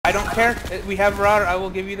I don't care. We have a router. I will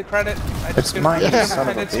give you the credit. It's mine, you son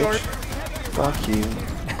of a it's bitch. yours. Fuck you.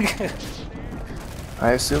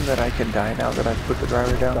 I assume that I can die now that I've put the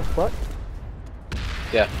driver down. The fuck?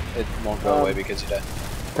 Yeah, it won't go away because you died.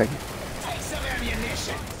 Thank you.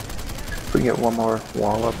 If we can get one more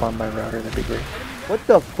wall up on my router, that'd be great. What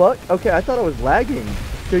the fuck? Okay, I thought I was lagging.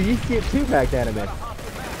 So you see it too, Magnanimous.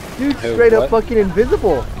 Dude, Who, straight up what? fucking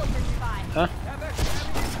invisible. Huh?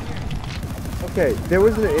 Okay, there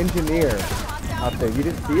was an engineer out there. You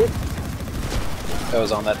didn't see it? That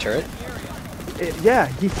was on that turret? Yeah,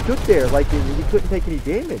 he stood there like he couldn't take any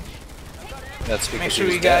damage. That's because Make sure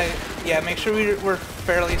he we was dead. got. Yeah, make sure we're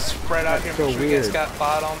fairly spread out here. So Make sure you guys weird. got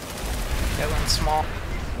bottom. Get one small.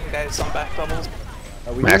 You guys some back doubles.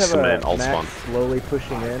 We Max do have command, a alt Max spawn. slowly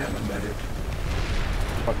pushing in.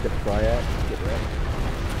 Fucked up triad. Get ready.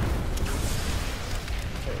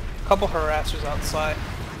 Couple harassers outside.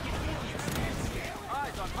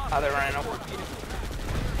 Ah, they ran over.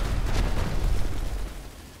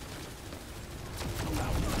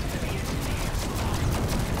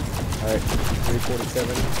 Alright, 347.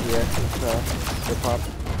 Yeah, it's hip hop.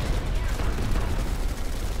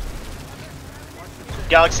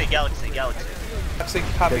 Galaxy. Actually,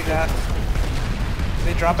 copy that.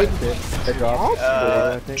 They drop it. They dropped.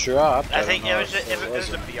 I think. Dropped. I think don't know it was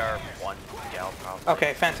if a BR1 gal probably.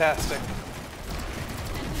 Okay, fantastic.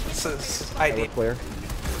 This is We're ID. clear.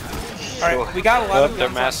 Alright, we got a lot of They're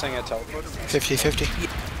guns massing at teleport.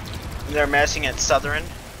 50-50. They're massing at Southern.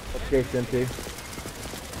 Gate's empty.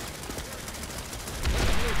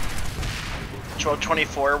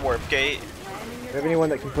 1224 warp gate. Do you have anyone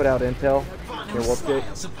that can put out intel near warp gate?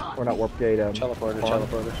 Or not warp gate, Teleporter, farm?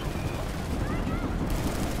 teleporter.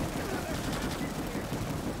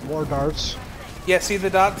 More darts. Yeah, see the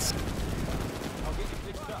dots?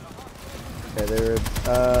 Okay,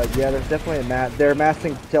 yeah, there's definitely a mat. They're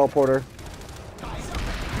massing teleporter.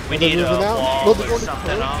 We need a moving out. wall Moving with forward.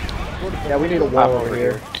 something on. Yeah, we need a wall over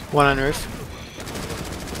here. One on roof.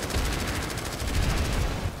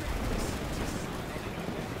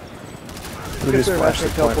 We If just they're flashed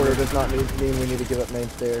massing the point. teleporter does not mean we need to give up main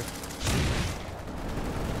stairs.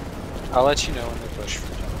 I'll let you know when they push.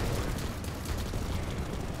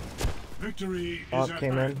 Victory is Bonk at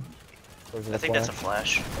came hand. in. Or is it I think that's a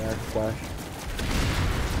flash. Yeah, it's a flash.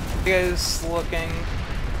 You guys looking?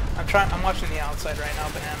 I'm watching the outside right now,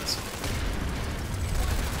 bananas.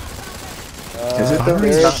 Is it though?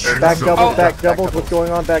 There's back doubles, Oh. back doubles. What's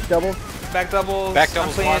going on? Back doubles? Back doubles. Back I'm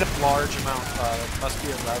doubles, seeing it. large amount. Must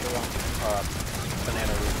be a router on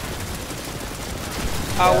banana roof.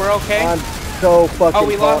 We're okay. I'm so fucking Oh,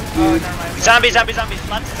 we lost. caught, Oh, dude. never mind. Zombies. Lots of zombies.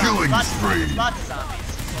 Killing Lots spree. of zombies.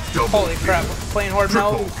 Double Holy kill. crap! We're playing horde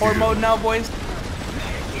Triple mode kill. now, boys.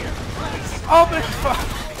 Open!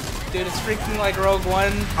 Dude, it's freaking like Rogue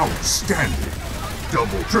One. Outstanding.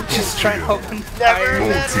 Double triple Just trying to kill. open fire.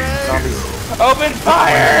 Multi-kill. Open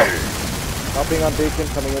fire! Hopping on beacon,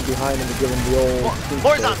 coming in behind him to give him the old.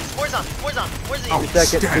 More zombies. 2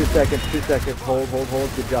 seconds, 2 seconds. Hold.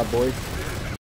 Good job, boys.